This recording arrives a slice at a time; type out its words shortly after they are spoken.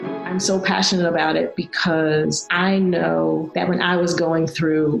I'm so passionate about it because I know that when I was going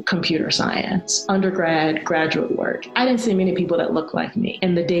through computer science, undergrad, graduate work, I didn't see many people that looked like me.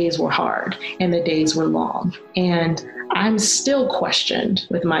 And the days were hard and the days were long. And I'm still questioned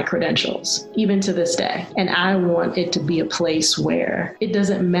with my credentials, even to this day. And I want it to be a place where it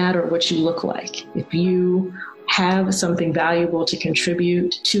doesn't matter what you look like. If you have something valuable to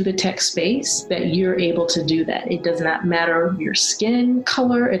contribute to the tech space, that you're able to do that. It does not matter your skin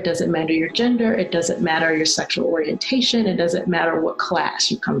color. It doesn't matter your gender. It doesn't matter your sexual orientation. It doesn't matter what class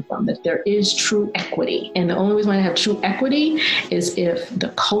you come from, that there is true equity. And the only reason why I have true equity is if the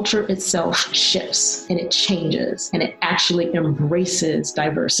culture itself shifts and it changes and it actually embraces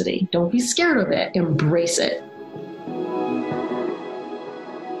diversity. Don't be scared of it. Embrace it.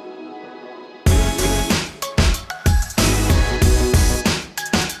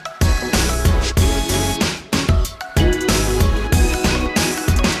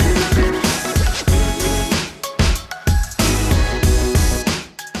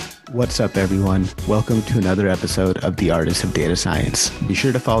 What's up, everyone? Welcome to another episode of The Artist of Data Science. Be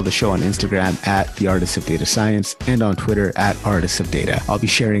sure to follow the show on Instagram at The Artist of Data Science and on Twitter at Artists of Data. I'll be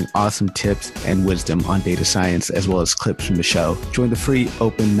sharing awesome tips and wisdom on data science as well as clips from the show. Join the free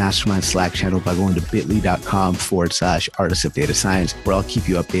open mastermind Slack channel by going to bit.ly.com/Artists of Data Science, where I'll keep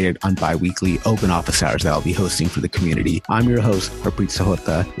you updated on bi-weekly open office hours that I'll be hosting for the community. I'm your host, Harpreet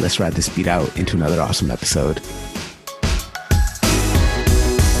Sahota. Let's ride this beat out into another awesome episode.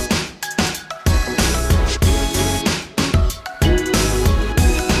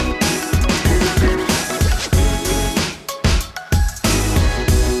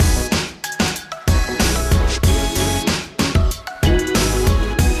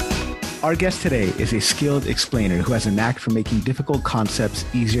 Our guest today is a skilled explainer who has a knack for making difficult concepts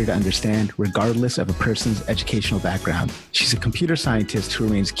easier to understand, regardless of a person's educational background. She's a computer scientist who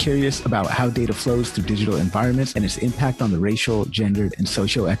remains curious about how data flows through digital environments and its impact on the racial, gendered, and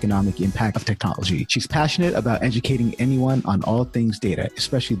socioeconomic impact of technology. She's passionate about educating anyone on all things data,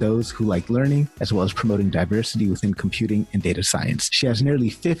 especially those who like learning, as well as promoting diversity within computing and data science. She has nearly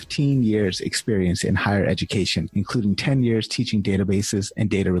 15 years experience in higher education, including 10 years teaching databases and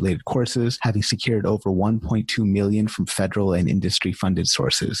data-related courses, having secured over $1.2 million from federal and industry-funded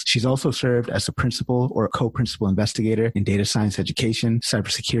sources. She's also served as a principal or co-principal investigator in data science education,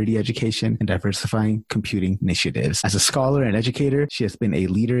 cybersecurity education, and diversifying computing initiatives. As a scholar and educator, she has been a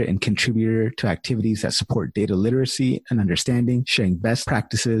leader and contributor to activities that support data literacy and understanding, sharing best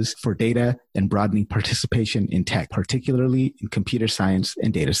practices for data, and broadening participation in tech, particularly in computer science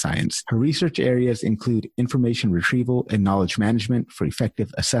and data science. Her research areas include information retrieval and knowledge management for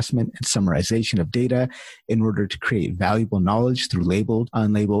effective assessment and summarization of data in order to create valuable knowledge through labeled,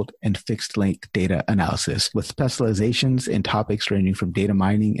 unlabeled, and fixed-length data analysis, with specializations in topics ranging from data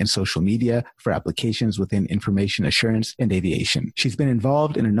mining and social media for applications within information assurance and aviation. She's been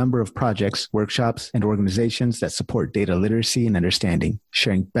involved in a number of projects, workshops, and organizations that support data literacy and understanding,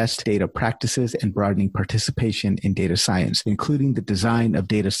 sharing best data practices and broadening participation in data science, including the design of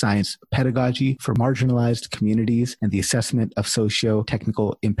data science pedagogy for marginalized communities and the assessment of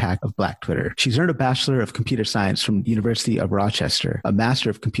socio-technical impact of Black Twitter. She's earned a Bachelor of Computer Science from the University of Rochester, a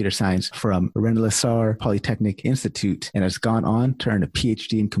Master of Computer Science from Rensselaer Polytechnic Institute, and has gone on to earn a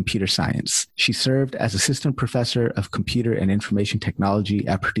PhD in Computer Science. She served as Assistant Professor of Computer and Information Technology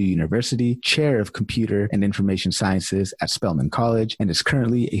at Purdue University, Chair of Computer and Information Sciences at Spelman College, and is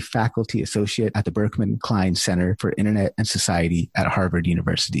currently a Faculty Associate at the Berkman Klein Center for Internet and Society at Harvard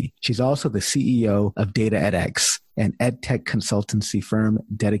University. She's also the CEO of Data edX, an edtech consultancy firm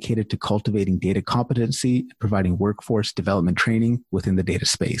dedicated to cultivating data competency and providing workforce development training within the data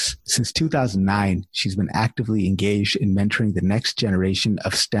space. Since 2009, she's been actively engaged in mentoring the next generation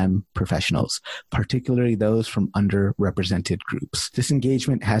of STEM professionals, particularly those from underrepresented groups. This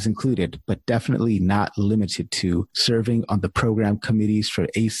engagement has included, but definitely not limited to, serving on the program committees for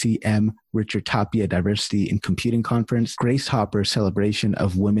ACM Richard Tapia Diversity in Computing Conference, Grace Hopper Celebration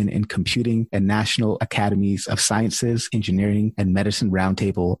of Women in Computing, and National Academies of Sciences, Engineering, and Medicine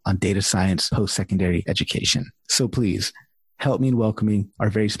Roundtable on Data Science Post-Secondary Education. So please, help me in welcoming our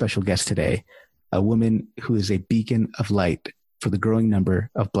very special guest today, a woman who is a beacon of light for the growing number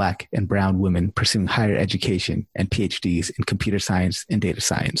of Black and Brown women pursuing higher education and PhDs in computer science and data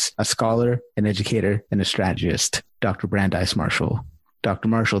science, a scholar, an educator, and a strategist, Dr. Brandeis Marshall. Dr.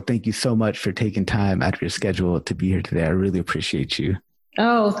 Marshall, thank you so much for taking time out of your schedule to be here today. I really appreciate you.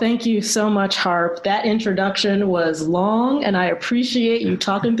 Oh, thank you so much, Harp. That introduction was long, and I appreciate you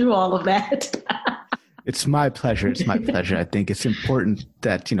talking through all of that. It's my pleasure. It's my pleasure. I think it's important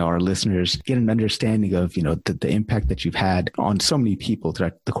that, our listeners get an understanding of, the impact that you've had on so many people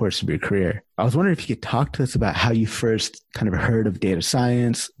throughout the course of your career. I was wondering if you could talk to us about how you first kind of heard of data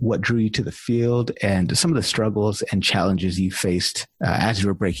science, what drew you to the field, and some of the struggles and challenges you faced as you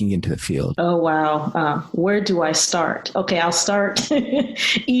were breaking into the field. Oh, wow. Where do I start? Okay, I'll start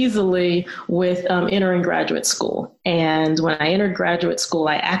easily with entering graduate school. And when I entered graduate school,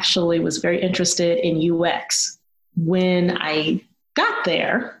 I actually was very interested in UX. When I got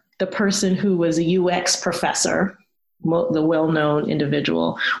there, the person who was a UX professor, the well-known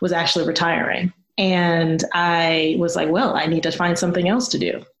individual, was actually retiring. And I was like, well, I need to find something else to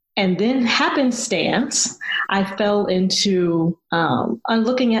do. And then happenstance, I fell into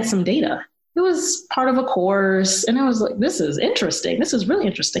looking at some data. It was part of a course. And I was like, this is interesting. This is really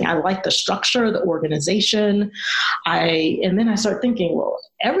interesting. I like the structure, the organization. And then I start thinking, well,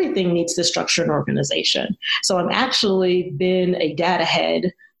 everything needs this structure and organization. So I've actually been a data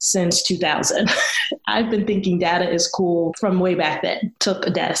head since 2000. I've been thinking data is cool from way back then. Took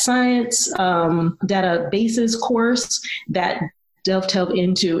a data science, databases course that dovetailed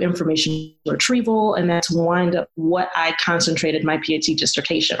into information retrieval, and that's wind up what I concentrated my PhD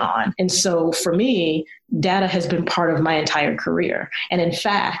dissertation on. And so for me, data has been part of my entire career. And in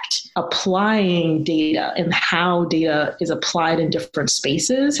fact, applying data and how data is applied in different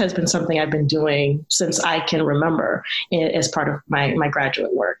spaces has been something I've been doing since I can remember as part of my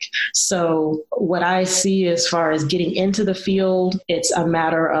graduate work. So what I see as far as getting into the field, it's a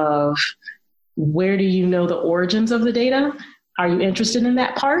matter of where do you know the origins of the data? Are you interested in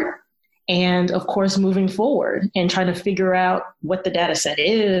that part? And of course, moving forward and trying to figure out what the data set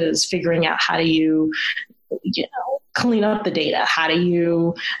is, figuring out how do you clean up the data? How do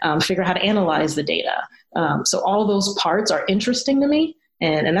you figure out how to analyze the data? So all those parts are interesting to me.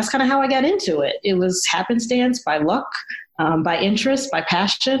 And that's kind of how I got into it. It was happenstance, by luck, by interest, by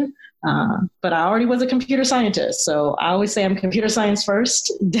passion. But I already was a computer scientist. So I always say I'm computer science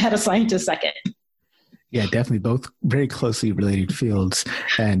first, data scientist second. Yeah, definitely both very closely related fields.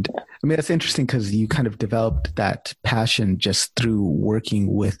 And I mean, that's interesting because you kind of developed that passion just through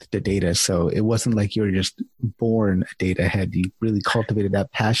working with the data. So it wasn't like you were just born a data head. You really cultivated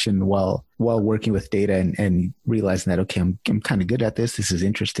that passion while working with data and realizing that, okay, I'm kind of good at this. This is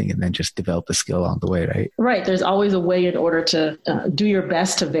interesting. And then just develop the skill along the way, right? Right. There's always a way in order to do your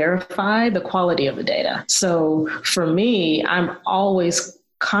best to verify the quality of the data. So for me, I'm always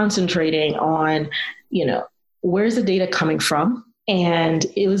concentrating on where's the data coming from? And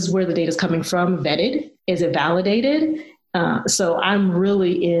is where the data is coming from vetted? Is it validated? So I'm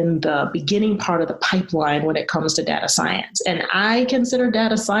really in the beginning part of the pipeline when it comes to data science. And I consider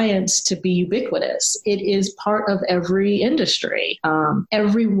data science to be ubiquitous. It is part of every industry.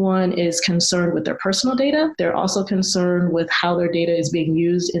 Everyone is concerned with their personal data. They're also concerned with how their data is being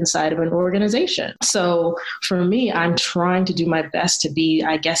used inside of an organization. So for me, I'm trying to do my best to be,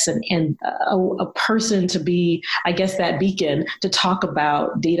 I guess, a person to be, I guess, that beacon to talk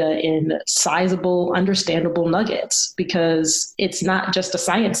about data in sizable, understandable nuggets, because it's not just a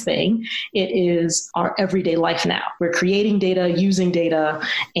science thing. It is our everyday life now. We're creating data, using data,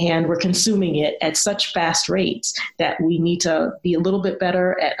 and we're consuming it at such fast rates that we need to be a little bit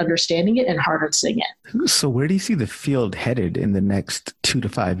better at understanding it and harnessing it. So where do you see the field headed in the next 2 to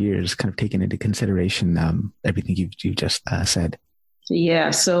 5 years, kind of taking into consideration everything you've just said?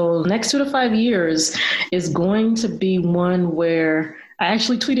 Yeah, so next 2 to 5 years is going to be one where I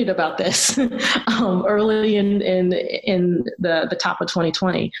actually tweeted about this early in the top of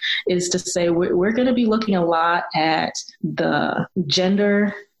 2020, is to say we're going to be looking a lot at the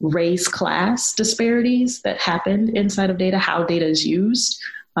gender, race, class disparities that happen inside of data, how data is used.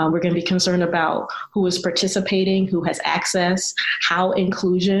 We're going to be concerned about who is participating, who has access, how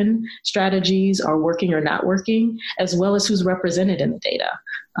inclusion strategies are working or not working, as well as who's represented in the data.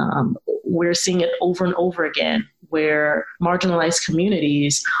 We're seeing it over and over again, where marginalized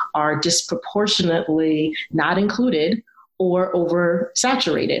communities are disproportionately not included or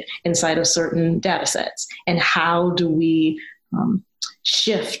oversaturated inside of certain data sets. And how do we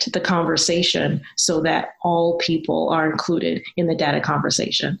shift the conversation so that all people are included in the data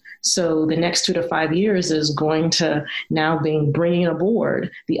conversation? So the next 2 to 5 years is going to now be bringing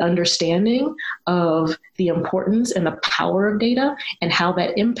aboard the understanding of the importance and the power of data and how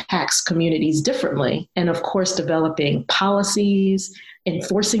that impacts communities differently. And of course, developing policies,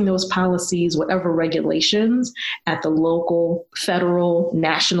 enforcing those policies, whatever regulations at the local, federal,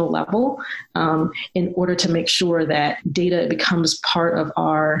 national level, in order to make sure that data becomes part of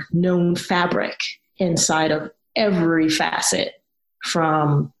our known fabric inside of every facet,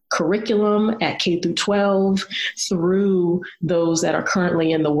 from curriculum at K through 12 through those that are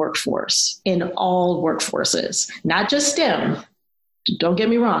currently in the workforce, in all workforces, not just STEM. Don't get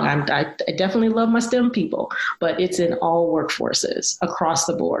me wrong. I definitely love my STEM people, but it's in all workforces across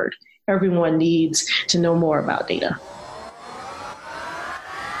the board. Everyone needs to know more about data.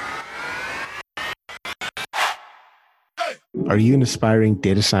 Are you an aspiring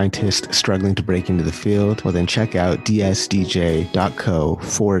data scientist struggling to break into the field? Well, then check out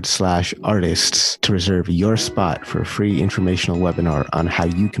dsdj.co/artists to reserve your spot for a free informational webinar on how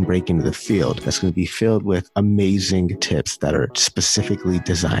you can break into the field. That's going to be filled with amazing tips that are specifically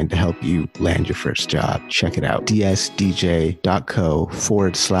designed to help you land your first job. Check it out.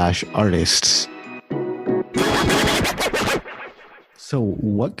 dsdj.co/artists. So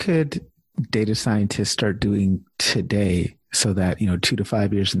what could data scientists start doing today so that, 2 to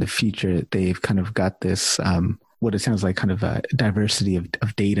 5 years in the future, they've kind of got this, what it sounds like kind of a diversity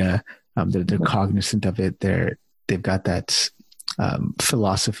of data. They're cognizant of it. They've got that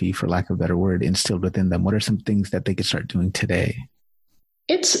philosophy, for lack of a better word, instilled within them. What are some things that they could start doing today?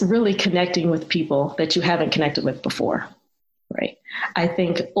 It's really connecting with people that you haven't connected with before, right? I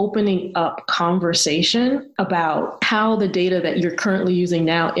think opening up conversation about how the data that you're currently using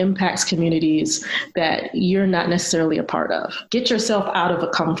now impacts communities that you're not necessarily a part of. Get yourself out of a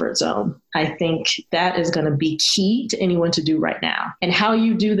comfort zone. I think that is going to be key to anyone to do right now. And how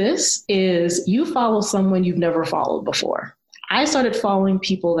you do this is you follow someone you've never followed before. I started following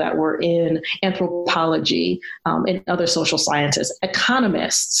people that were in anthropology and other social sciences,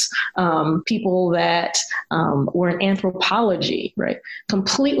 economists, people that were in anthropology, right?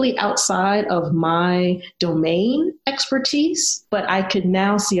 Completely outside of my domain expertise, but I could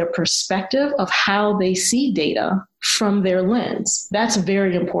now see a perspective of how they see data from their lens. That's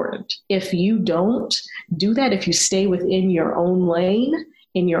very important. If you don't do that, if you stay within your own lane,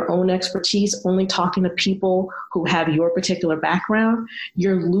 in your own expertise, only talking to people who have your particular background,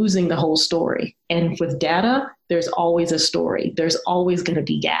 you're losing the whole story. And with data, there's always a story. There's always going to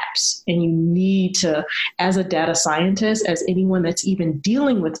be gaps. And you need to, as a data scientist, as anyone that's even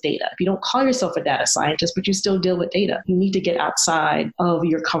dealing with data, if you don't call yourself a data scientist, but you still deal with data, you need to get outside of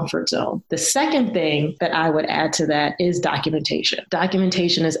your comfort zone. The second thing that I would add to that is documentation.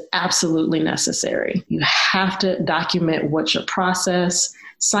 Documentation is absolutely necessary. You have to document what's your process,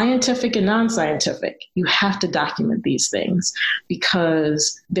 scientific and non-scientific. You have to document these things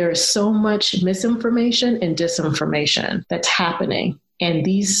because there's so much misinformation and disinformation that's happening. And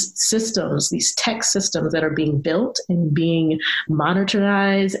these systems, these tech systems that are being built and being monitored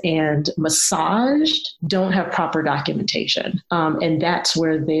and massaged don't have proper documentation. And that's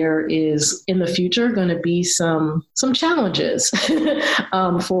where there is, in the future, going to be some challenges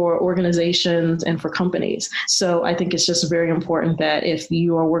for organizations and for companies. So I think it's just very important that if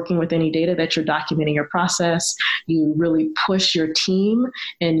you are working with any data, that you're documenting your process, you really push your team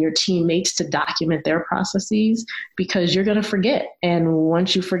and your teammates to document their processes, because you're going to forget. And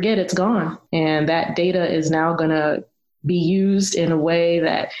once you forget, it's gone. And that data is now going to be used in a way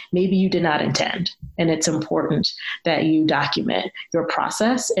that maybe you did not intend. And it's important that you document your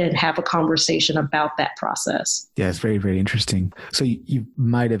process and have a conversation about that process. Yeah, it's very, very interesting. So you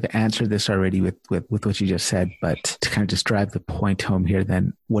might have answered this already with what you just said, but to kind of just drive the point home here,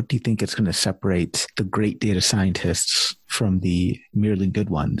 then what do you think is going to separate the great data scientists from the merely good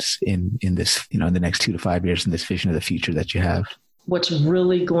ones in this, in the next 2 to 5 years in this vision of the future that you have? What's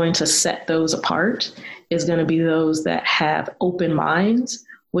really going to set those apart is going to be those that have open minds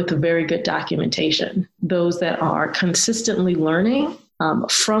with very good documentation, those that are consistently learning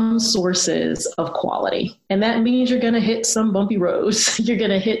from sources of quality. And that means you're going to hit some bumpy roads. You're going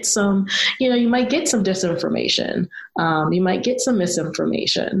to hit some, you might get some disinformation. You might get some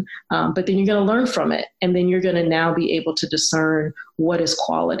misinformation, but then you're going to learn from it. And then you're going to now be able to discern what is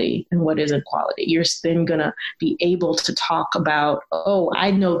quality and what isn't quality. You're then going to be able to talk about, oh,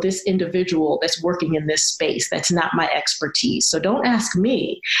 I know this individual that's working in this space. That's not my expertise. So don't ask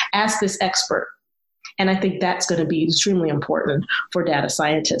me, ask this expert. And I think that's going to be extremely important for data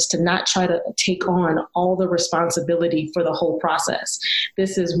scientists to not try to take on all the responsibility for the whole process.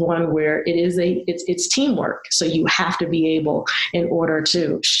 This is one where it's teamwork. So you have to be able, in order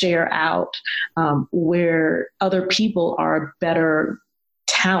to share out where other people are a better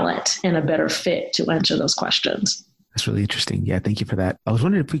talent and a better fit to answer those questions. That's really interesting. Yeah, thank you for that. I was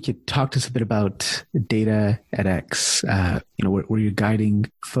wondering if we could talk to us a bit about data at X, where you're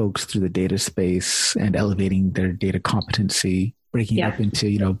guiding folks through the data space and elevating their data competency, breaking it up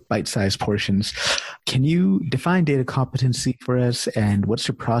into, bite-sized portions. Can you define data competency for us? And what's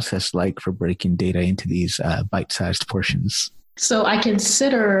your process like for breaking data into these bite-sized portions? So I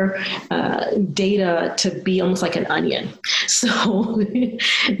consider data to be almost like an onion. So the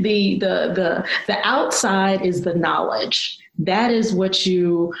outside is the knowledge. That is what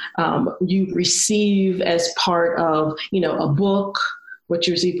you receive as part of a book, what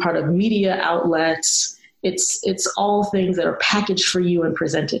you receive part of media outlets. It's all things that are packaged for you and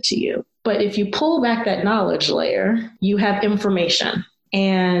presented to you. But if you pull back that knowledge layer, you have information.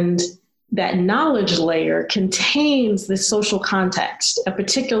 And that knowledge layer contains this social context, a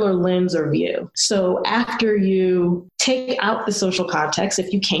particular lens or view. So after you take out the social context,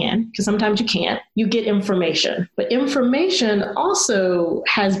 if you can, because sometimes you can't, you get information. But information also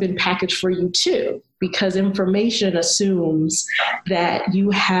has been packaged for you too, because information assumes that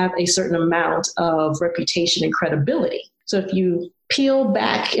you have a certain amount of reputation and credibility. So if you peel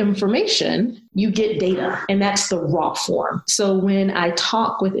back information, you get data, and that's the raw form. So when I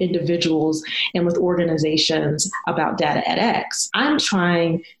talk with individuals and with organizations about data at X, I'm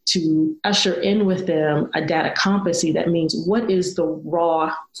trying to usher in with them a data competency that means what is the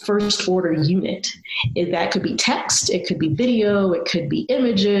raw first order unit? That could be text, it could be video, it could be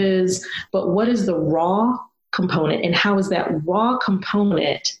images, but what is the raw component and how is that raw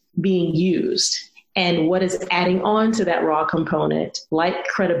component being used? And what is adding on to that raw component, like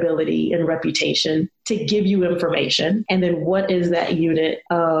credibility and reputation, to give you information? And then what is that unit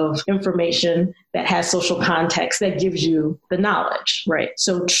of information that has social context that gives you the knowledge, right?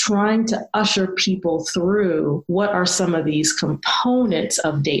 So trying to usher people through what are some of these components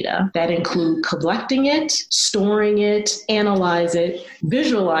of data that include collecting it, storing it, analyze it,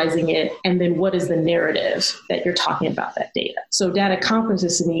 visualizing it, and then what is the narrative that you're talking about that data? So data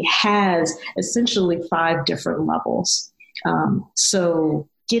competency has essentially 5 different levels. So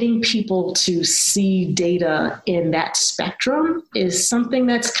getting people to see data in that spectrum is something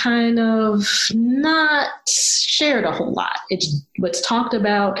that's kind of not shared a whole lot. It's what's talked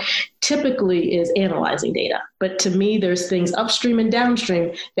about typically is analyzing data. But to me, there's things upstream and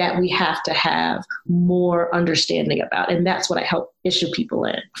downstream that we have to have more understanding about. And that's what I help issue people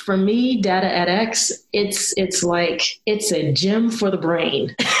in. For me, data at X, it's like, it's a gym for the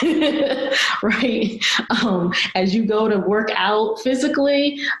brain, right? As you go to work out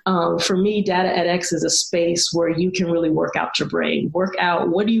physically, for me, data at X is a space where you can really work out your brain, work out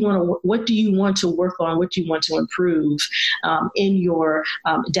what do you want to work on, what do you want to improve in your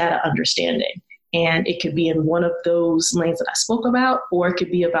data understanding. And it could be in one of those lanes that I spoke about, or it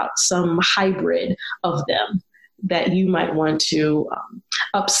could be about some hybrid of them that you might want to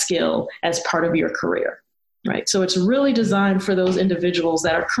upskill as part of your career. Right. So it's really designed for those individuals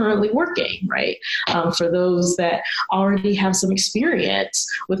that are currently working, right? For those that already have some experience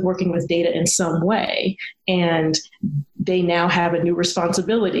with working with data in some way, and they now have a new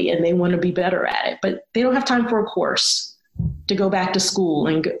responsibility and they want to be better at it, but they don't have time for a course to go back to school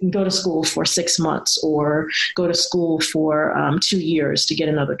and go to school for 6 months or go to school for 2 years to get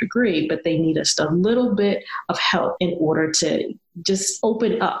another degree, but they need just a little bit of help in order to just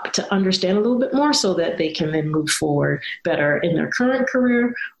open up to understand a little bit more so that they can then move forward better in their current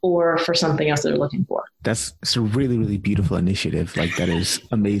career or for something else they're looking for. It's a really, really beautiful initiative. Like, that is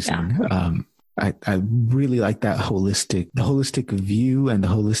amazing. Yeah. I really like that holistic view and the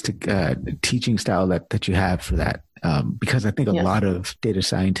holistic teaching style that you have for that. Because I think a lot of data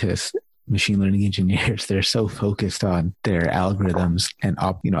scientists, machine learning engineers, they're so focused on their algorithms and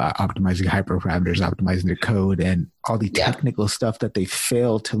optimizing hyperparameters, optimizing their code and all the technical stuff that they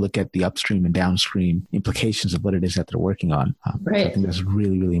fail to look at the upstream and downstream implications of what it is that they're working on. Right. So I think that's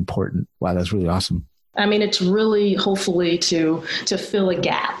really, really important. Wow, that's really awesome. I mean, it's really hopefully to fill a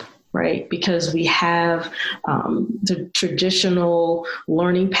gap. Right? Because we have the traditional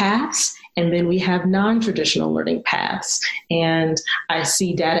learning paths, and then we have non-traditional learning paths. And I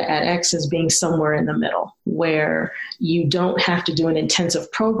see data at X as being somewhere in the middle, where you don't have to do an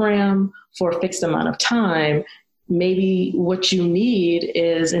intensive program for a fixed amount of time. Maybe what you need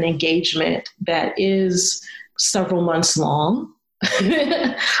is an engagement that is several months long,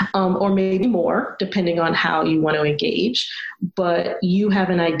 or maybe more, depending on how you want to engage. But you have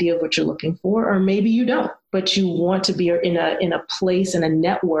an idea of what you're looking for, or maybe you don't, but you want to be in a place, in a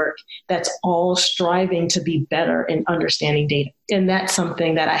network that's all striving to be better in understanding data. And that's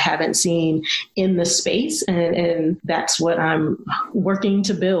something that I haven't seen in the space. And that's what I'm working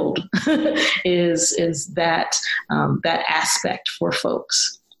to build is that aspect for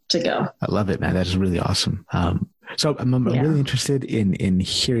folks to go. I love it, man. That is really awesome. So I'm really interested in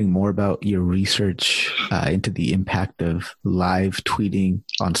hearing more about your research into the impact of live tweeting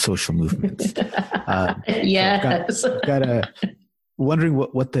on social movements. Yes. So wondering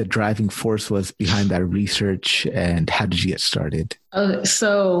what the driving force was behind that research and how did you get started?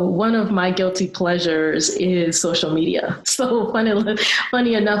 So one of my guilty pleasures is social media. So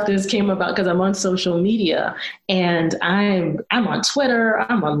funny enough, this came about because I'm on social media and I'm on Twitter,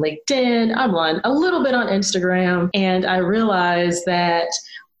 I'm on LinkedIn, I'm on a little bit on Instagram, and I realized that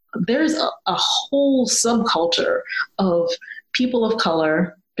there's a whole subculture of people of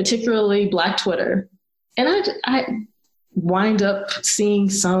color, particularly Black Twitter. And I wind up seeing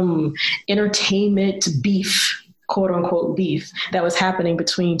some entertainment beef, quote unquote beef, that was happening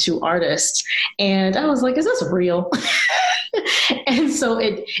between two artists. And I was like, is this real? And so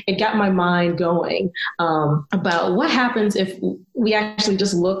it got my mind going about what happens if we actually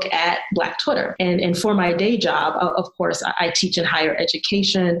just look at Black Twitter. And for my day job, of course, I teach in higher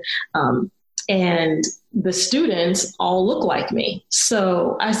education. And the students all look like me.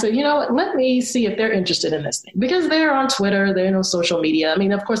 So I said, you know what, let me see if they're interested in this thing, because they're on Twitter, they're on social media. I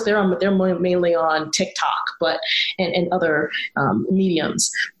mean, of course, they're mainly on TikTok, and other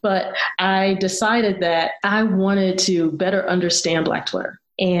mediums. But I decided that I wanted to better understand Black Twitter.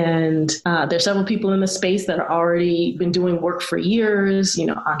 And there's several people in the space that have already been doing work for years,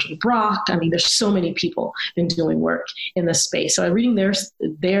 Andre Brock. I mean, there's so many people been doing work in the space. So I'm reading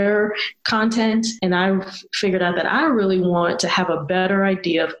their content, and I figured out that I really want to have a better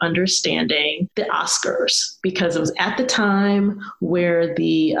idea of understanding the Oscars, because it was at the time where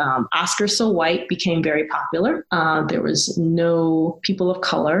the Oscars So White became very popular. There was no people of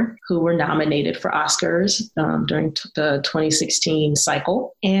color who were nominated for Oscars during the 2016 cycle.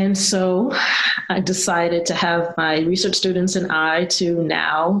 And so I decided to have my research students and I to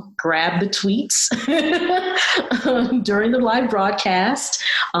now grab the tweets during the live broadcast.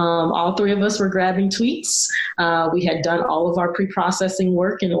 All three of us were grabbing tweets. We had done all of our pre-processing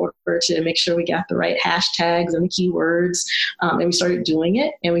work in order to make sure we got the right hashtags and the keywords. And we started doing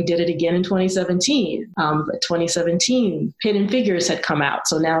it, and we did it again in 2017. But 2017, Hidden Figures had come out.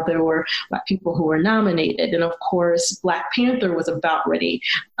 So now there were Black people who were nominated. And of course, Black Panther was about ready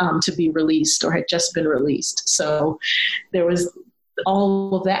to be released, or had just been released. So there was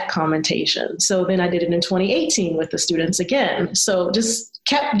all of that commentation. So then I did it in 2018 with the students again. So just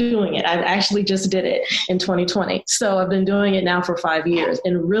kept doing it. I actually just did it in 2020. So I've been doing it now for 5 years.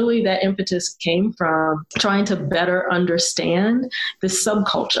 And really that impetus came from trying to better understand the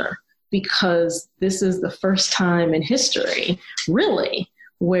subculture, because this is the first time in history, really,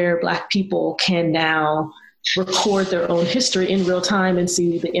 where Black people can now record their own history in real time and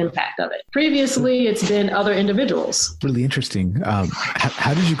see the impact of it. Previously, it's been other individuals. Really interesting.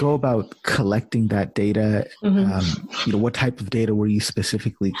 How did you go about collecting that data? Mm-hmm. What type of data were you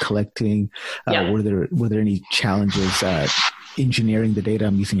specifically collecting? Were there any challenges engineering the data?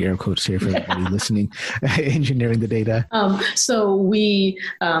 I'm using air quotes here for everybody listening. Engineering the data. So we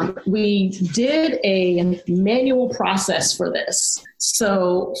did a manual process for this.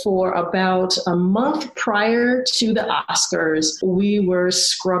 So for about a month prior to the Oscars, we were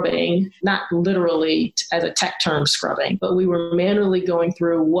scrubbing, not literally as a tech term scrubbing, but we were manually going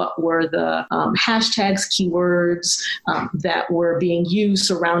through what were the hashtags, keywords that were being used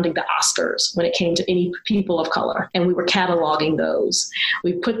surrounding the Oscars when it came to any people of color. And we were cataloging those.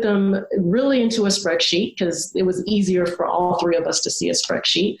 We put them really into a spreadsheet because it was easier for all three of us to see a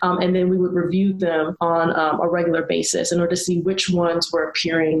spreadsheet. And then we would review them on a regular basis in order to see which ones were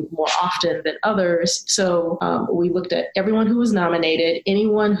appearing more often than others. So we looked at everyone who was nominated,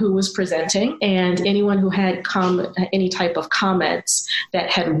 anyone who was presenting, and anyone who had any type of comments that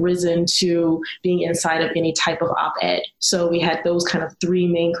had risen to being inside of any type of op-ed. So we had those kind of three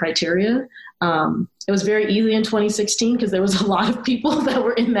main criteria. It was very easy in 2016 because there was a lot of people that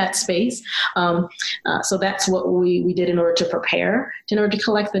were in that space. So that's what we did in order to prepare, in order to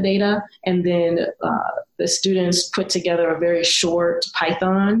collect the data. And then the students put together a very short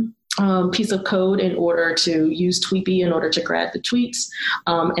Python piece of code in order to use Tweepy in order to grab the tweets.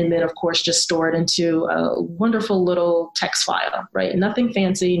 And then, of course, just store it into a wonderful little text file, right? Nothing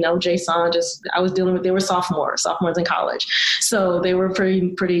fancy, no JSON, I was dealing with, they were sophomores in college. So they were pretty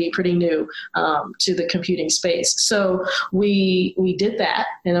new to the computing space. So we did that.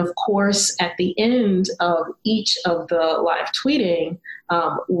 And of course, at the end of each of the live tweeting,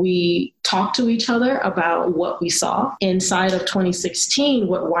 we talked to each other about what we saw. Inside of 2016,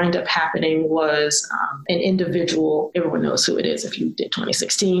 what wound up happening was an individual, everyone knows who it is if you did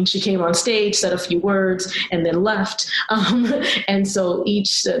 2016, she came on stage, said a few words, and then left. And so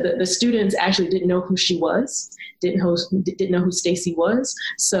the students actually didn't know who she was, didn't know who Stacy was.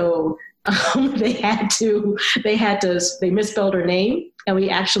 So they misspelled her name. And we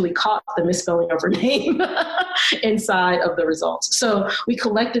actually caught the misspelling of her name inside of the results. So we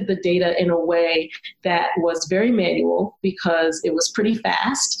collected the data in a way that was very manual because it was pretty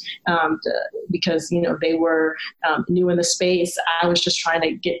fast, because, they were new in the space. I was just trying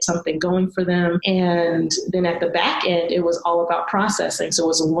to get something going for them. And then at the back end, it was all about processing. So it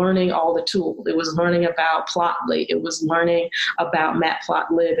was learning all the tools. It was learning about Plotly. It was learning about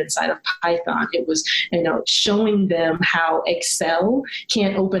Matplotlib inside of Python. It was, showing them how Excel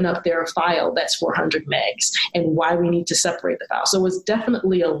can't open up their file that's 400 megs and why we need to separate the file. So it was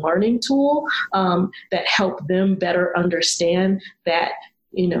definitely a learning tool that helped them better understand that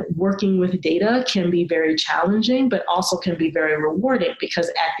working with data can be very challenging, but also can be very rewarding, because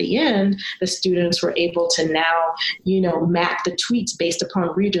at the end, the students were able to now, map the tweets based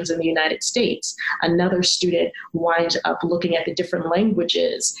upon regions in the United States. Another student winds up looking at the different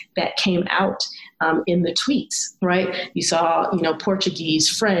languages that came out in the tweets, right? You saw, Portuguese,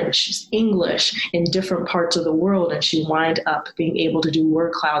 French, English in different parts of the world, and she wind up being able to do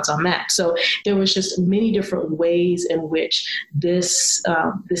word clouds on that. So there was just many different ways in which this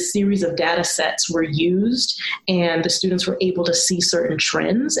series of data sets were used, and the students were able to see certain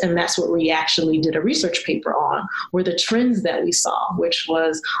trends. And that's what we actually did a research paper on, were the trends that we saw, which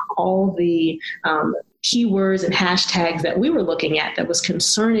was all the keywords and hashtags that we were looking at that was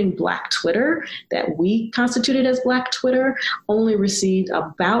concerning Black Twitter, that we constituted as Black Twitter, only received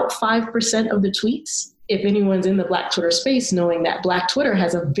about 5% of the tweets. If anyone's in the Black Twitter space, knowing that Black Twitter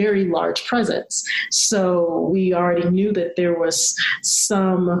has a very large presence. So we already knew that there was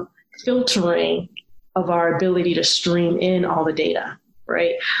some filtering of our ability to stream in all the data.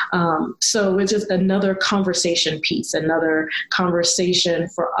 Right. So it's just another conversation piece, another conversation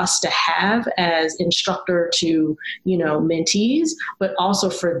for us to have as instructor to, mentees, but also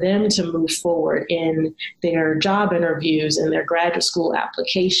for them to move forward in their job interviews and their graduate school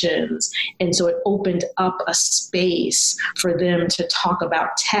applications. And so it opened up a space for them to talk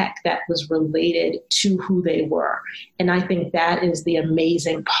about tech that was related to who they were. And I think that is the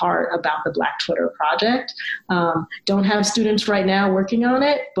amazing part about the Black Twitter project. Don't have students right now working on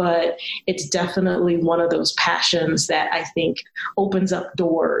it, but it's definitely one of those passions that I think opens up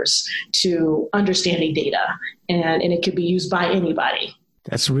doors to understanding data, and it could be used by anybody.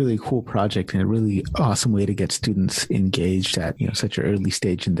 That's a really cool project and a really awesome way to get students engaged at such an early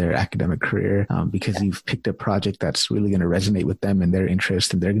stage in their academic career, because you've picked a project that's really going to resonate with them and their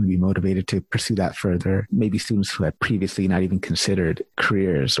interest, and they're going to be motivated to pursue that further. Maybe students who had previously not even considered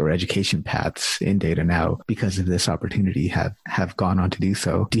careers or education paths in data now, because of this opportunity, have gone on to do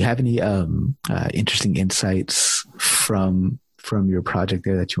so. Do you have any interesting insights from your project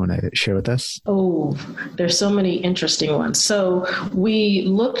there that you want to share with us? Oh, there's so many interesting ones. So we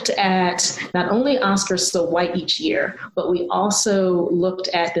looked at not only Oscars So White each year, but we also looked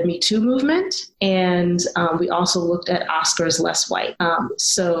at the Me Too movement, and we also looked at Oscars Less White.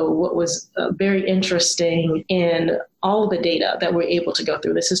 So what was very interesting in all the data that we're able to go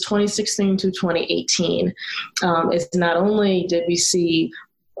through, this is 2016 to 2018, is not only did we see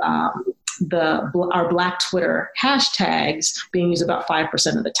our Black Twitter hashtags being used about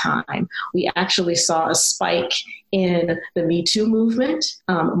 5% of the time, we actually saw a spike in the Me Too movement,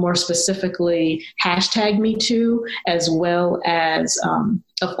 more specifically hashtag Me Too, as well as,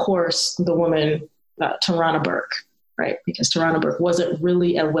 of course, the woman, Tarana Burke. Right, because Tarana Burke wasn't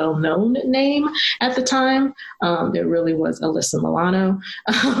really a well-known name at the time. It really was Alyssa Milano,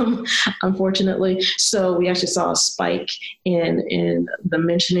 unfortunately. So we actually saw a spike in the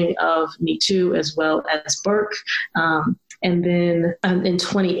mentioning of Me Too as well as Burke. And then in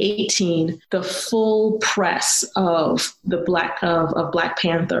 2018, the full press of Black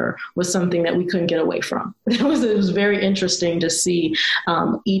Panther was something that we couldn't get away from. It was very interesting to see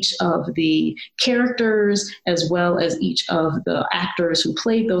each of the characters as well as each of the actors who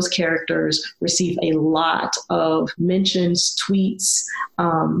played those characters receive a lot of mentions, tweets,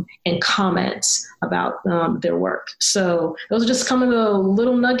 and comments about their work. So those are just some of the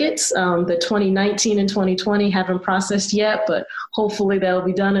little nuggets. The 2019 and 2020 haven't processed yet, but hopefully that'll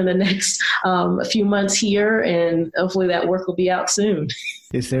be done in the next few months here, and hopefully that work will be out soon.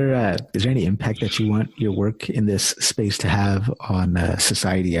 Is there any impact that you want your work in this space to have on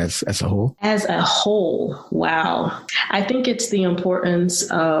society as a whole? As a whole, wow. I think it's the importance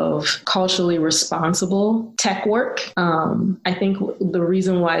of culturally responsible tech work. I think the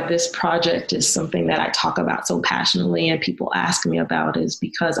reason why this project is something that I talk about so passionately and people ask me about is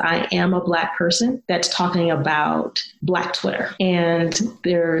because I am a Black person that's talking about Black Twitter. And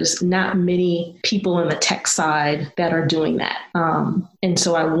there's not many people in the tech side that are doing that. And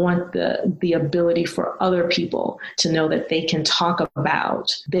so I want the ability for other people to know that they can talk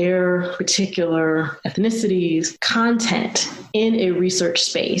about their particular ethnicities, content in a research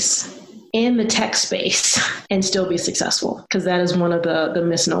space, in the tech space, and still be successful. Because that is one of the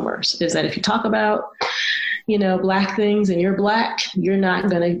misnomers, is that if you talk about, Black things and you're Black, you're not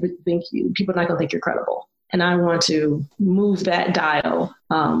going to think, people are not going to think you're credible. And I want to move that dial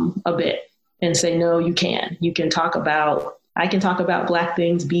a bit and say, no, you can. I can talk about Black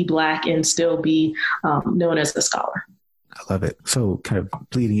things, be Black, and still be known as a scholar. I love it. So kind of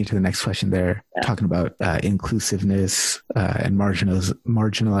bleeding into the next question there, talking about inclusiveness and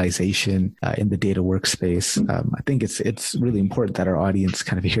marginalization in the data workspace. I think it's really important that our audience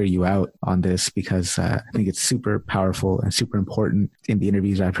kind of hear you out on this, because I think it's super powerful and super important. In the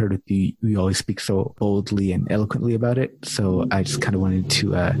interviews I've heard with you, you always speak so boldly and eloquently about it. So I just kind of wanted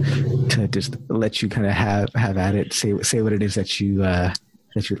to just let you kind of have at it, say what it is that you'd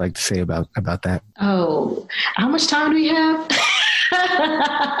like to say about that. Oh, how much time do we have?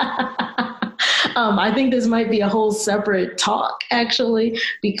 I think this might be a whole separate talk, actually,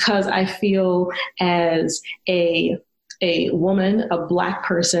 because I feel as a woman, a Black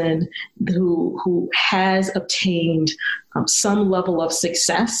person who has obtained some level of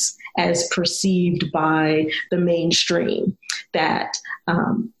success as perceived by the mainstream, that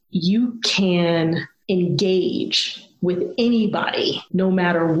you can engage with anybody, no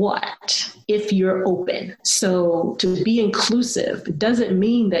matter what, if you're open. So to be inclusive doesn't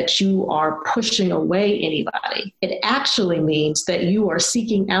mean that you are pushing away anybody. It actually means that you are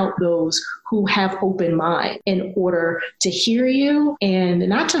seeking out those who have open mind in order to hear you, and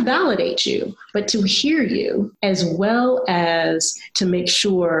not to validate you, but to hear you, as well as to make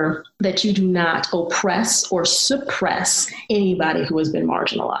sure that you do not oppress or suppress anybody who has been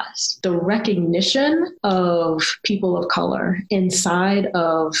marginalized. The recognition of people of color inside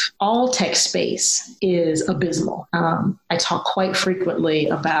of all tech space is abysmal. I talk quite frequently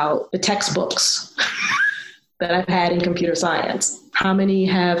about the textbooks that I've had in computer science. How many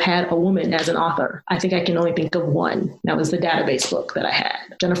have had a woman as an author? I think I can only think of one. That was the database book that I had,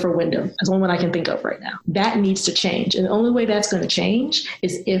 Jennifer Wyndham. That's the only one I can think of right now. That needs to change. And the only way that's going to change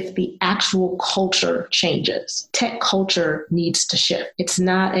is if the actual culture changes. Tech culture needs to shift. It's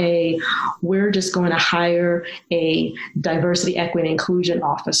not we're just going to hire a diversity, equity, and inclusion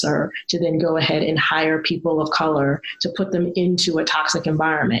officer to then go ahead and hire people of color to put them into a toxic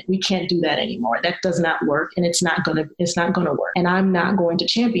environment. We can't do that anymore. That does not work, and it's not going to work. And I'm not going to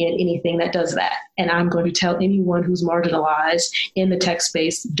champion anything that does that. And I'm going to tell anyone who's marginalized in the tech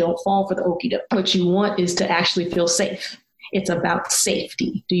space, don't fall for the okie doke. What you want is to actually feel safe. It's about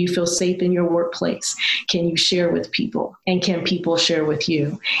safety. Do you feel safe in your workplace? Can you share with people? And can people share with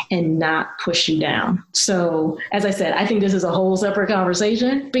you and not push you down? So, as I said, I think this is a whole separate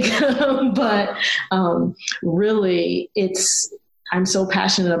conversation, but really I'm so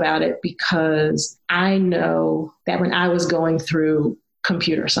passionate about it because I know that when I was going through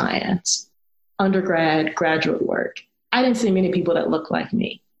computer science, undergrad, graduate work, I didn't see many people that looked like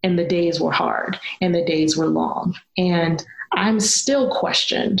me. And the days were hard and the days were long. And I'm still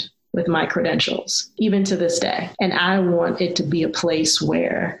questioned with my credentials, even to this day. And I want it to be a place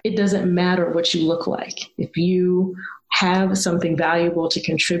where it doesn't matter what you look like. If you have something valuable to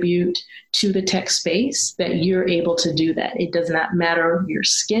contribute to the tech space, that you're able to do that. It does not matter your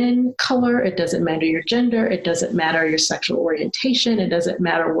skin color. It doesn't matter your gender. It doesn't matter your sexual orientation. It doesn't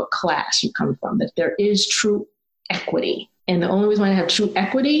matter what class you come from, that there is true equity. And the only reason why I have true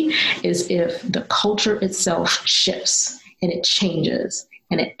equity is if the culture itself shifts and it changes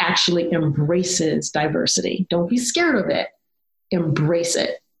and it actually embraces diversity. Don't be scared of it. Embrace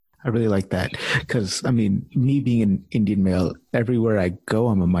it. I really like that because, me being an Indian male, everywhere I go,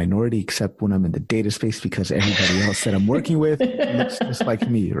 I'm a minority except when I'm in the data space because everybody else that I'm working with looks just like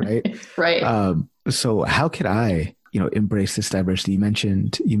me, right? Right. So how could I, embrace this diversity? You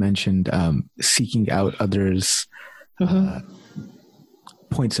mentioned seeking out others'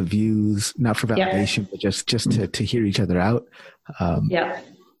 points of views, not for validation, but just to hear each other out.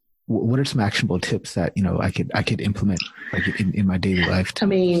 What are some actionable tips that I could implement like in my daily life to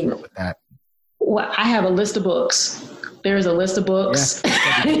start with that? Well, I have a list of books. There's a list of books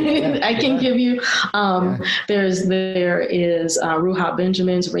I can give you. There is Ruha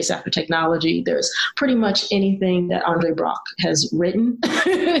Benjamin's Race After Technology. There's pretty much anything that Andre Brock has written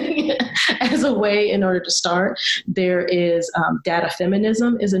as a way in order to start. There is Data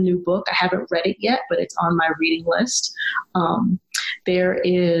Feminism is a new book. I haven't read it yet, but it's on my reading list.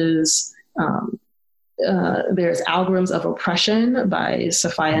 There's Algorithms of Oppression by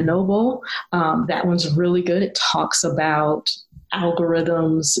Sophia Noble. That one's really good. It talks about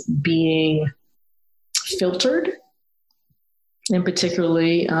algorithms being filtered, and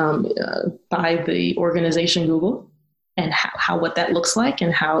particularly by the organization Google, and how what that looks like,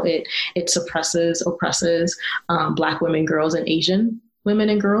 and how it oppresses Black women, girls, and Asian women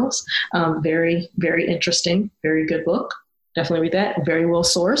and girls. Very, very interesting, very good book. Definitely read that. Very well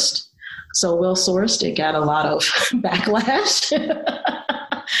sourced. So well sourced, it got a lot of backlash.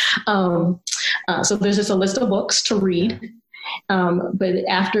 So there's just a list of books to read. But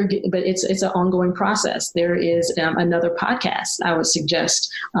it's an ongoing process. There is another podcast I would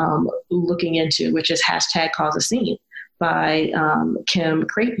suggest looking into, which is #Cause a Scene by Kim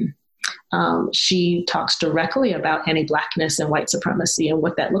Creighton. She talks directly about anti-Blackness and white supremacy and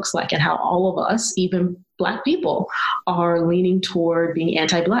what that looks like, and how all of us, even Black people, are leaning toward being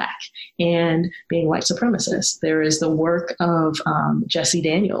anti-Black and being white supremacists. There is the work of Jesse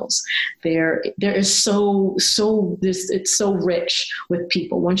Daniels. There is it's so rich with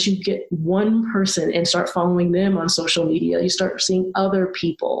people. Once you get one person and start following them on social media, you start seeing other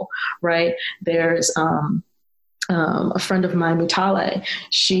people, right? There's a friend of mine, Mutale,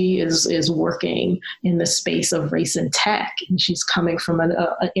 she is working in the space of race and tech, and she's coming from an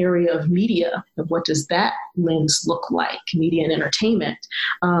area of media. And what does that lens look like? Media and entertainment.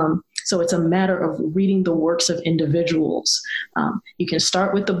 So it's a matter of reading the works of individuals. You can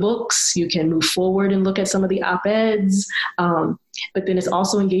start with the books, you can move forward and look at some of the op-eds, but then it's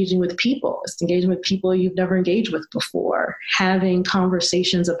also engaging with people. It's engaging with people you've never engaged with before, having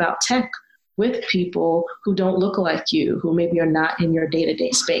conversations about tech with people who don't look like you, who maybe are not in your day-to-day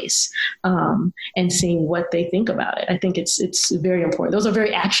space, and seeing what they think about it. I think it's very important. Those are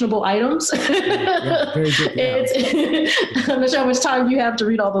very actionable items. Yeah, very good. Yeah. I'm not sure how much time you have to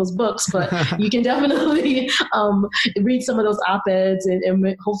read all those books, but you can definitely read some of those op-eds,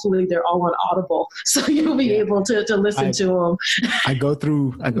 and hopefully they're all on Audible, so you'll be able to listen to them. I go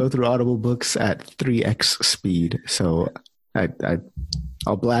through Audible books at 3x speed, so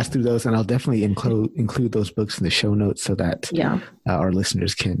I'll blast through those, and I'll definitely include those books in the show notes so that our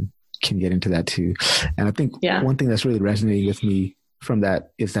listeners can get into that too. And I think one thing that's really resonating with me from that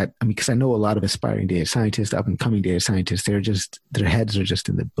is that, because I know a lot of aspiring data scientists, up and coming data scientists, their heads are just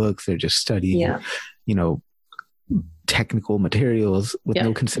in the books. They're just studying, technical materials with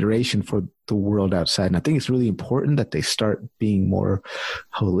no consideration for the world outside. And I think it's really important that they start being more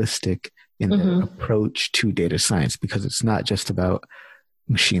holistic in their approach to data science, because it's not just about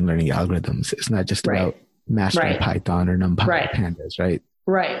machine learning algorithms. It's not just about mastering Python or NumPy or Pandas, right?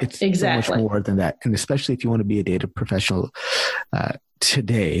 Right. It's exactly so much more than that. And especially if you want to be a data professional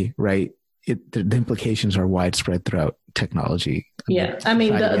today, right? The implications are widespread throughout technology. I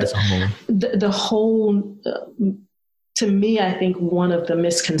mean, the whole, to me, I think one of the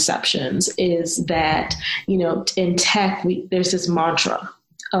misconceptions is that, in tech, there's this mantra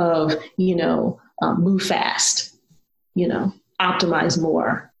of, move fast, optimize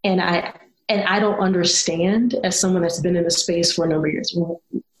more. And I don't understand, as someone that's been in the space for a number of years,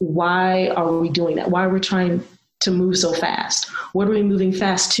 why are we doing that? Why are we trying to move so fast? What are we moving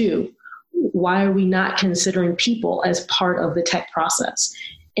fast to? Why are we not considering people as part of the tech process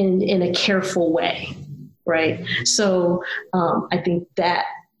in a careful way, right? So I think that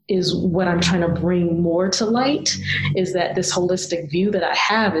is what I'm trying to bring more to light, is that this holistic view that I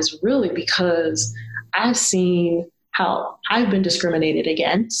have is really because I've seen how I've been discriminated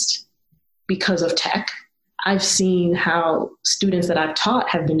against because of tech. I've seen how students that I've taught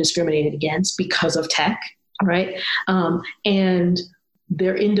have been discriminated against because of tech, right? And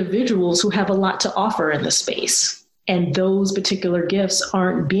they're individuals who have a lot to offer in the space. And those particular gifts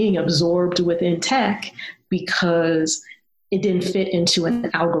aren't being absorbed within tech because it didn't fit into an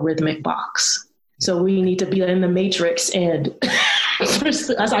algorithmic box. So we need to be in the matrix, and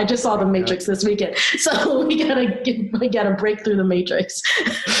I just saw the Matrix this weekend. So we gotta break through the matrix.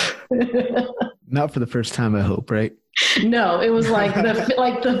 Not for the first time, I hope, right? No, it was like the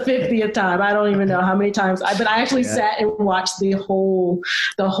 50th time. I don't even know how many times. But I actually sat and watched the whole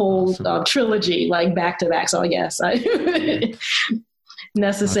awesome. Trilogy, like back to back. So yes,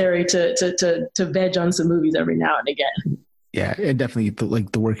 necessary to veg on some movies every now and again. Yeah, and definitely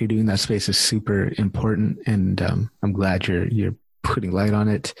the work you're doing in that space is super important, and I'm glad you're putting light on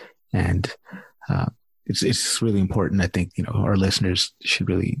it, and it's really important. I think our listeners should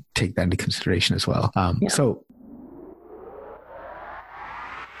really take that into consideration as well. So.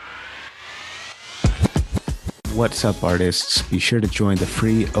 What's up, artists? Be sure to join the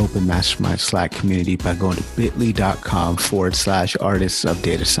free open mastermind Slack community by going to bit.ly.com/artists of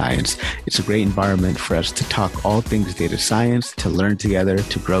data science. It's a great environment for us to talk all things data science, to learn together,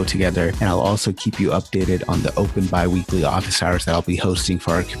 to grow together. And I'll also keep you updated on the open bi-weekly office hours that I'll be hosting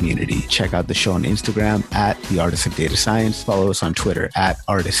for our community. Check out the show on Instagram at the Artists of Data Science. Follow us on Twitter at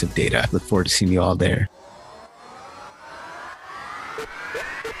Artists of Data. Look forward to seeing you all there.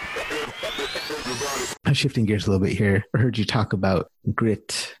 I'm shifting gears a little bit here. I heard you talk about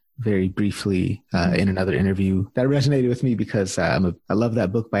grit very briefly in another interview. That resonated with me because I love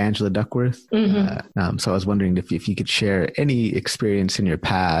that book by Angela Duckworth. Mm-hmm. So I was wondering if you could share any experience in your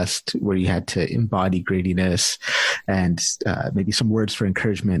past where you had to embody grittiness and maybe some words for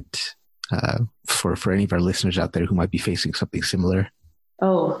encouragement for any of our listeners out there who might be facing something similar.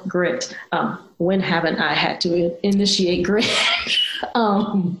 Oh, grit. When haven't I had to initiate grit?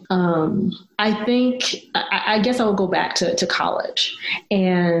 I guess I will go back to college,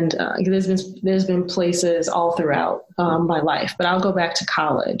 and there's been places all throughout my life, but I'll go back to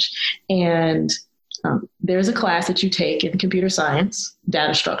college, and there's a class that you take in computer science,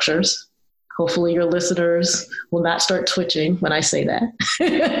 data structures. Hopefully your listeners will not start twitching when I say that,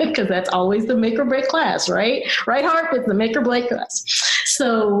 because that's always the make or break class, right? Right, Harp, it's the make or break class.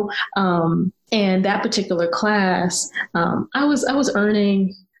 So, and that particular class, I was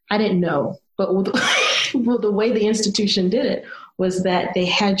earning, I didn't know, but the way the institution did it was that they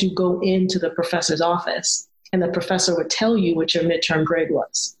had you go into the professor's office and the professor would tell you what your midterm grade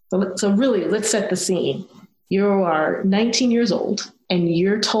was. So really, let's set the scene. You are 19 years old and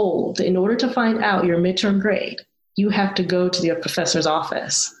you're told in order to find out your midterm grade, you have to go to your professor's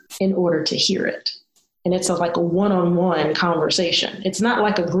office in order to hear it. And it's like a one-on-one conversation. It's not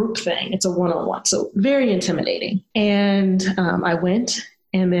like a group thing. It's a one-on-one. So very intimidating. And I went,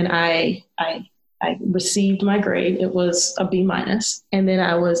 and then I received my grade. It was a B-. And then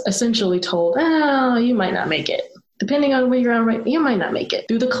I was essentially told, oh, you might not make it. Depending on where you're at, right, you might not make it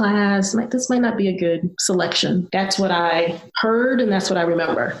through the class. This might not be a good selection. That's what I heard, and that's what I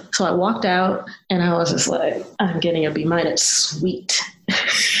remember. So I walked out, and I was just like, I'm getting a B-. Sweet.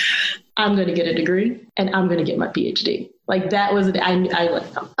 I'm going to get a degree, and I'm going to get my PhD. Like that was, I'm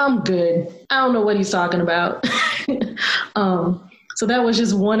good. I don't know what he's talking about. So that was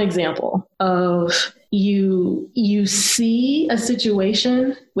just one example of you see a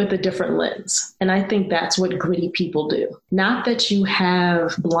situation with a different lens. And I think that's what gritty people do. Not that you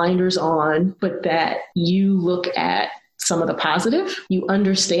have blinders on, but that you look at some of the positive. You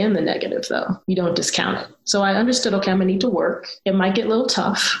understand the negative, though. You don't discount it. So I understood, okay, I'm going to need to work. It might get a little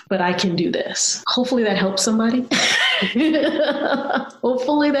tough, but I can do this. Hopefully that helps somebody.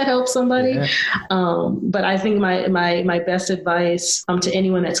 Hopefully that helps somebody. Yeah. But I think my best advice to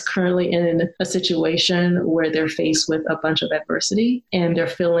anyone that's currently in a situation where they're faced with a bunch of adversity and they're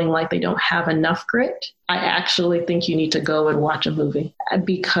feeling like they don't have enough grit, I actually think you need to go and watch a movie,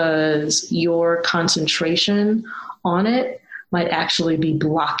 because your concentration on it might actually be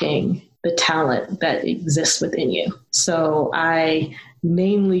blocking the talent that exists within you. So I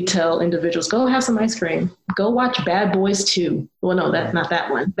mainly tell individuals, go have some ice cream. Go watch Bad Boys 2. Well, no, that's not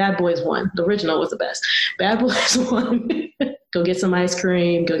that one. Bad Boys 1. The original was the best. Bad Boys 1. Go get some ice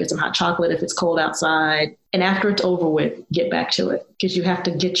cream. Go get some hot chocolate if it's cold outside. And after it's over with, get back to it, because you have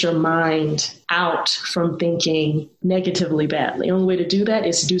to get your mind out from thinking negatively badly. The only way to do that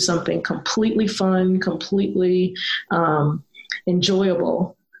is to do something completely fun, completely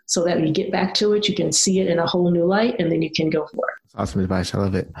enjoyable, so that when you get back to it, you can see it in a whole new light, and then you can go for it. Awesome advice. I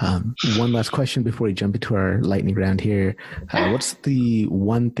love it. One last question before we jump into our lightning round here. What's the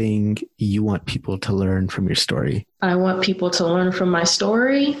one thing you want people to learn from your story? I want people to learn from my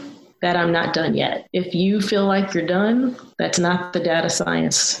story that I'm not done yet. If you feel like you're done, that's not the data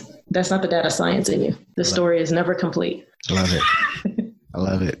science. That's not the data science in you. The story is never complete. I love it. I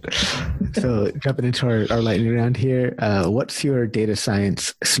love it. So jumping into our lightning round here, what's your data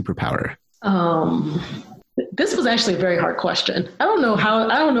science superpower? This was actually a very hard question. I don't know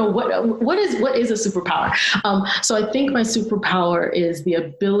what is a superpower. So I think my superpower is the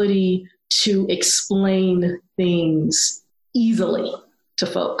ability to explain things easily to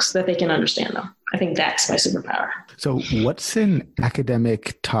folks that they can understand them. I think that's my superpower. So what's an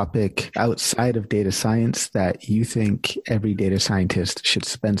academic topic outside of data science that you think every data scientist should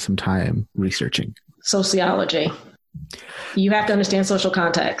spend some time researching? Sociology. You have to understand social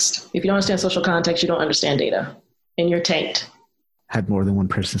context. If you don't understand social context, you don't understand data, and you're tanked. Had more than one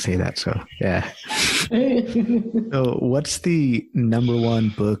person say that, so yeah. So what's the number one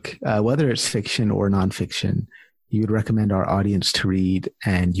book, whether it's fiction or nonfiction, you would recommend our audience to read,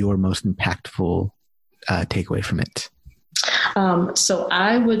 and your most impactful take away from it? So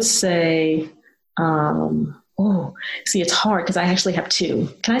I would say, it's hard because I actually have two.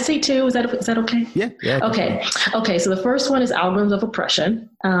 Can I say two? Is that okay? Yeah. Okay. So the first one is Algorithms of Oppression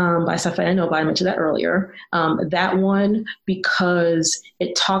by Safia Nova. I mentioned that earlier. That one, because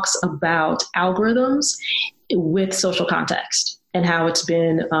it talks about algorithms with social context and how it's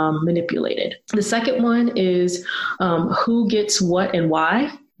been manipulated. The second one is Who Gets What and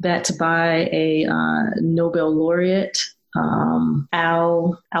Why. That's by a Nobel laureate,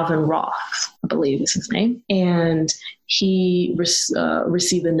 Alvin Roth, I believe is his name. And he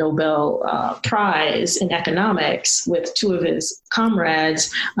received the Nobel Prize in economics with two of his comrades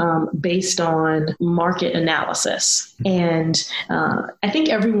based on market analysis. And I think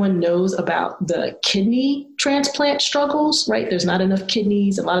everyone knows about the kidney transplant struggles, right? There's not enough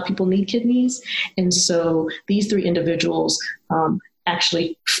kidneys. A lot of people need kidneys. And so these three individuals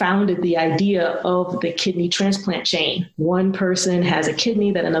actually founded the idea of the kidney transplant chain. One person has a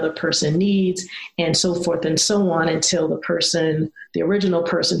kidney that another person needs, and so forth and so on until the original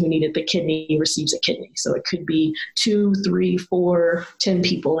person who needed the kidney receives a kidney. So it could be 2, 3, 4, 10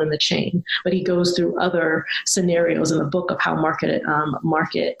 people in the chain. But he goes through other scenarios in the book of how market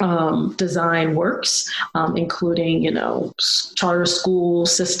design works, including, charter school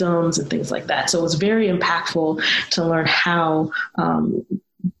systems and things like that. So it's very impactful to learn how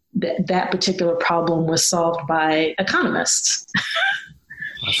that particular problem was solved by economists.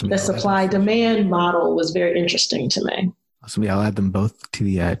 Awesome. The supply-demand model was very interesting to me. Awesome. Yeah, I'll add them both to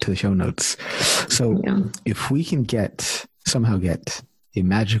the show notes. So if we can somehow get a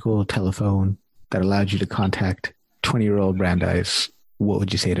magical telephone that allowed you to contact 20-year-old Brandeis, what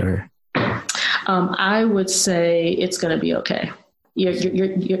would you say to her? I would say it's going to be okay.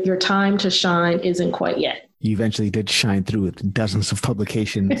 Your time to shine isn't quite yet. You eventually did shine through with dozens of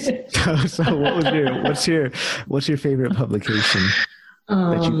publications. So what's your favorite publication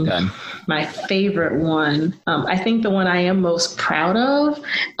that you've done? My favorite one, I think the one I am most proud of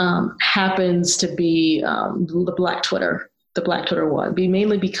happens to be the Black Twitter one,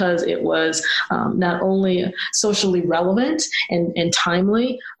 mainly because it was not only socially relevant and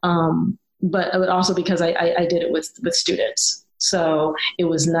timely, but also because I did it with students. So it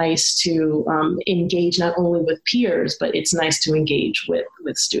was nice to engage not only with peers, but it's nice to engage with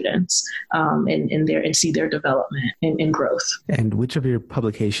students and see their development and growth. And which of your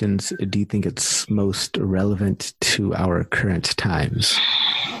publications do you think it's most relevant to our current times?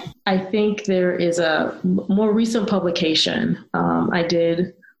 I think there is a more recent publication I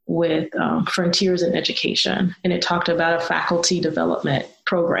did with Frontiers in Education, and it talked about a faculty development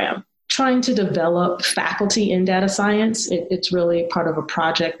program. Trying to develop faculty in data science. It's really part of a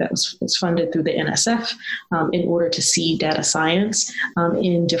project that was funded through the NSF in order to see data science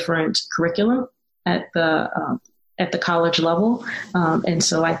in different curriculum at the college level. And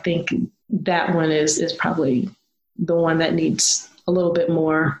so I think that one is probably the one that needs a little bit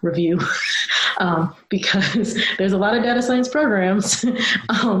more review because there's a lot of data science programs and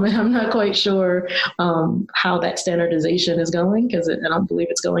I'm not quite sure how that standardization is going because I don't believe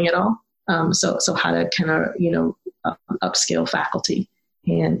it's going at all. So how to kind of, upskill faculty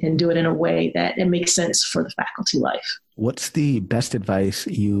and do it in a way that it makes sense for the faculty life. What's the best advice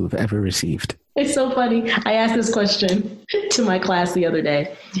you've ever received? It's so funny. I asked this question to my class the other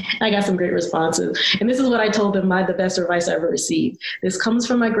day. I got some great responses. And this is what I told them the best advice I ever received. This comes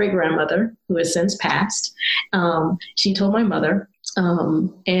from my great-grandmother, who has since passed. She told my mother,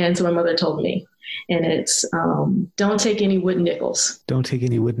 and so my mother told me. And it's don't take any wood nickels. Don't take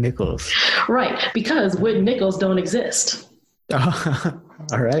any wood nickels. Right, because wood nickels don't exist.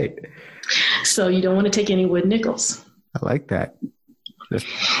 All right. So you don't want to take any wood nickels. I like that.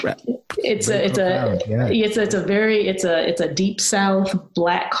 It's a deep South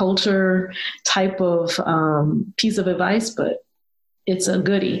Black culture type of piece of advice, but it's a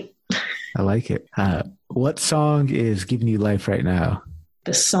goodie. I like it. What song is giving you life right now?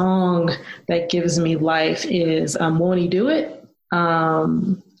 The song that gives me life is Won't He Do It?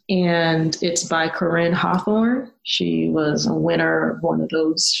 And it's by Corinne Hawthorne. She was a winner of one of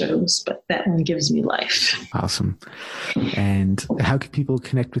those shows, but that one gives me life. Awesome. And how can people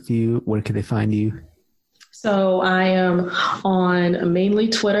connect with you? Where can they find you? So I am on mainly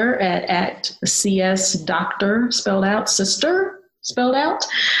Twitter at CS Doctor, spelled out, sister. Spelled out.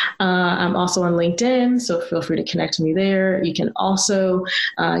 I'm also on LinkedIn, so feel free to connect me there. You can also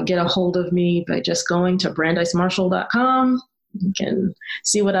get a hold of me by just going to brandeismarshall.com You can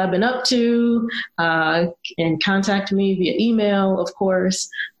see what I've been up to and contact me via email, of course.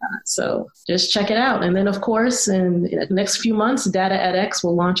 So just check it out. And then, of course, in the next few months, Data edX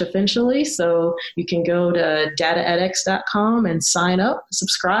will launch officially. So you can go to dataedx.com and sign up,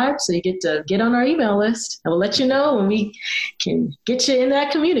 subscribe, so you get to get on our email list. And we'll let you know when we can get you in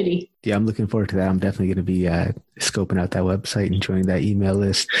that community. Yeah, I'm looking forward to that. I'm definitely going to be scoping out that website and joining that email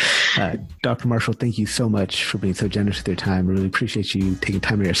list. Dr. Marshall, thank you so much for being so generous with your time. I really appreciate you taking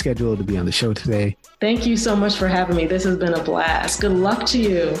time in your schedule to be on the show today. Thank you so much for having me. This has been a blast. Good luck to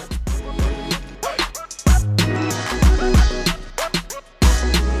you.